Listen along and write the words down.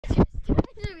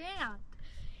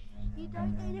You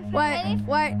don't need it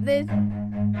for Wait, there's...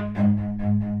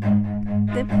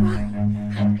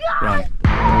 Right.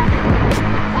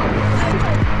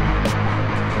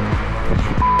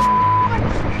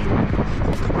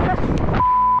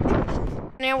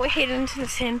 Now we're heading to the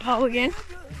sand pile again.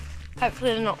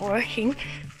 Hopefully they're not working.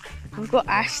 We've got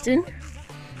Ashton.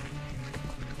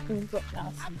 We've got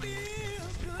Nelson.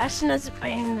 Ashton hasn't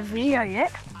been in the video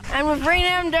yet. And we've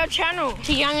renamed our channel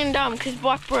to Young and Dumb because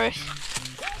Black Bruce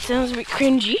sounds a bit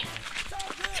cringy.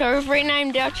 So we've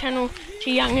renamed our channel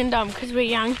to Young and Dumb because we're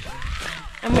young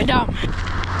and we're dumb.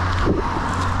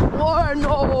 Oh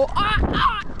no!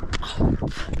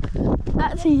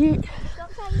 That's a ute.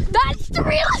 That's the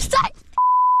real estate!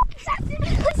 That's the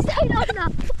real estate owner.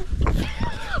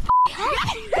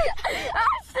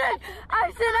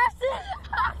 Ashton!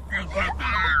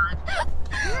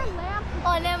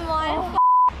 Oh, never mind.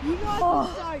 You guys are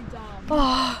so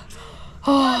dumb.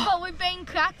 No, but we've been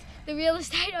cracked. The real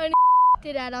estate owner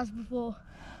did at us before.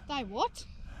 They what?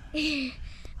 They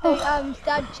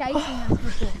started chasing us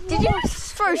before. Did you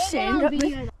just throw sand at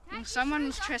me? Someone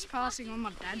was trespassing on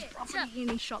my dad's property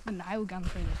and he shot the nail gun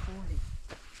through his forehead.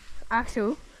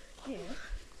 Axel? Yeah.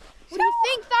 What do you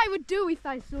think they would do if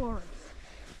they saw us?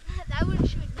 They wouldn't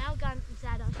shoot nail guns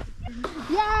at us.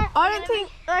 Yeah. I don't think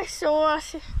they saw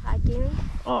us. Like, Jimmy,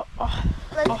 Oh.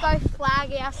 let's go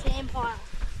flag our sand pile.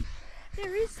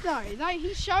 There is though.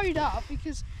 He showed up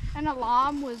because an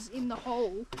alarm was in the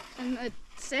hole and it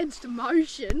sensed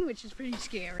motion, which is pretty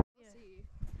scary.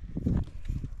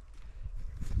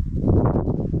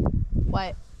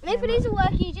 Wait. And if it isn't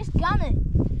working, you just gun it.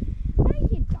 No,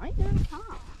 you don't. You're in a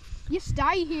car. You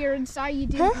stay here and say you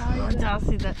didn't know. I don't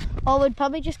see that. I would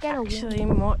probably just get a warning. Actually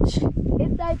much.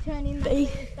 If they turn in and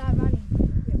start running.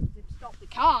 Yeah, they've stopped the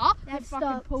car. They've They've fucking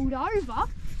stopped. pulled over.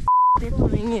 They're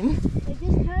pulling in. They're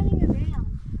just turning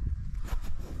around.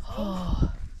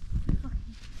 Oh,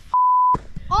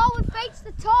 Oh, we've reached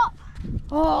the top.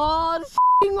 oh I'm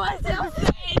f***ing myself.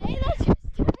 See, they're just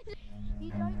turning. You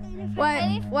don't need it for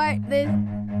anything. Wait, there's...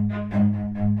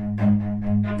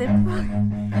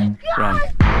 Run.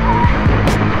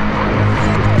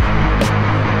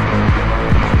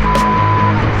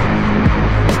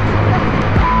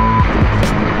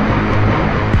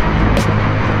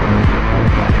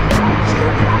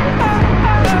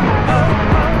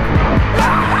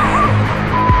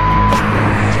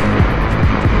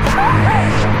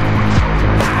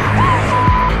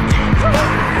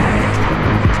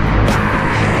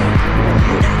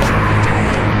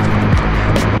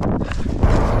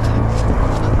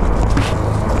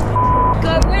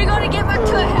 We're gonna get back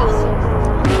to our house.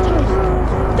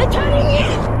 They're turning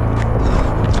in.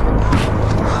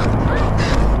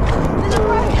 There's a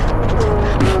road.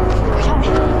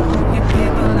 You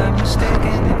people are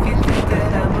mistaken if you think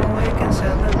that I'm awake and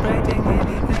celebrating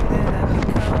anything that I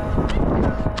become.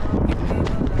 You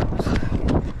people are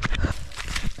mistaken.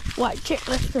 Wait, check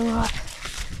left and right.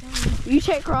 You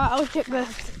check right, I'll check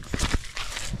left.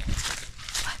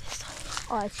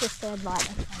 Oh, it's just third light.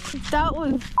 That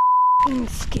was f***ing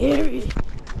scary.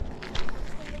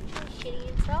 Shitting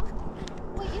himself.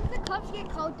 Well, if the cops get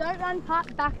cold, don't run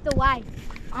back the way.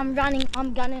 I'm gunning it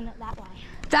that way.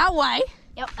 That way?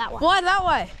 Yep, that way. Why that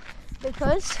way?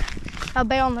 Because I'll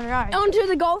be on the road. Onto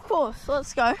the golf course.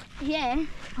 Let's go. Yeah.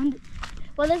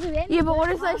 Well, there's a Yeah, but what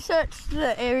if they search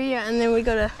the area and then we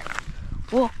gotta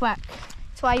walk back?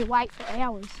 That's why you wait for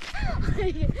hours.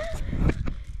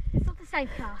 It's not the same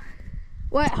car.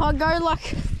 Wait, I'll go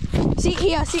like... Sit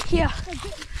here. Get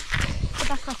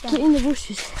back like Get that. in the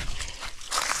bushes.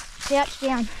 Crouch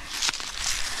down.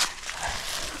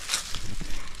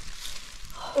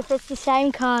 If it's the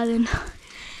same car, then...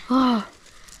 Oh,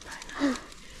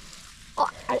 Oh,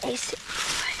 I see.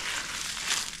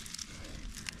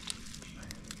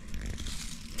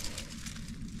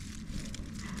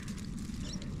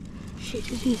 shit,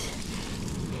 it is.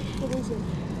 What is it?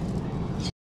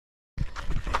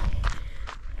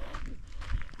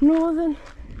 Northern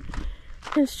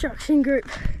Construction Group.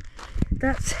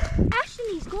 That's Ashton,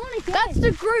 he's gone again.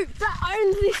 the group that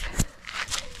owns this.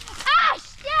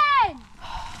 Ashton!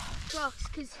 Rocks,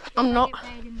 because I'm not.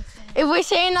 If we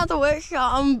see another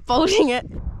workshop, I'm bolting it.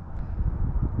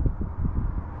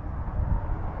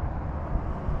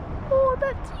 Oh,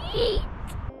 that's it.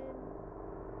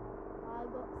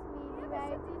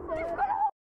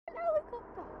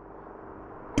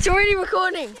 It's already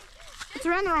recording. It's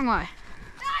around the wrong way.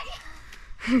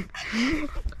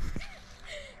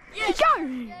 Yeah,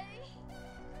 go.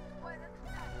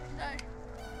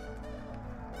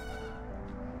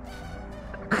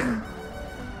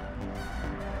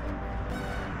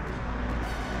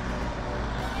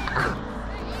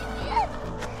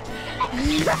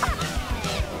 Bye.